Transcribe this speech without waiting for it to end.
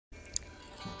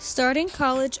Starting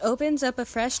college opens up a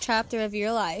fresh chapter of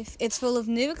your life. It's full of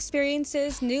new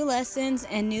experiences, new lessons,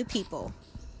 and new people.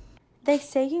 They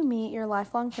say you meet your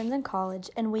lifelong friends in college,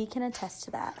 and we can attest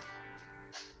to that.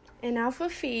 In Alpha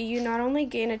Phi, you not only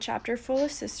gain a chapter full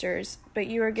of sisters, but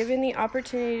you are given the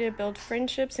opportunity to build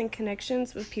friendships and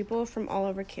connections with people from all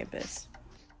over campus.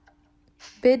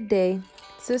 Bid Day,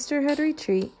 Sisterhood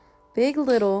Retreat, Big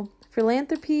Little,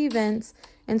 philanthropy events,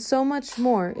 and so much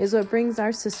more is what brings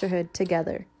our sisterhood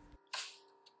together.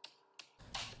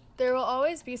 There will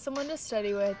always be someone to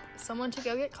study with, someone to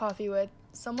go get coffee with,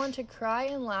 someone to cry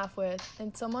and laugh with,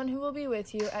 and someone who will be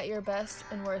with you at your best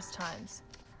and worst times.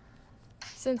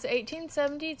 Since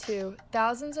 1872,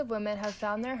 thousands of women have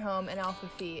found their home in Alpha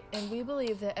Phi, and we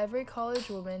believe that every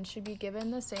college woman should be given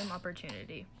the same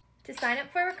opportunity. To sign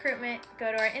up for recruitment,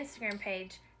 go to our Instagram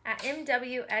page at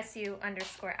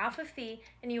MWSU_Alpha Phi,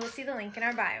 and you will see the link in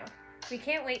our bio. We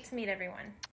can't wait to meet everyone.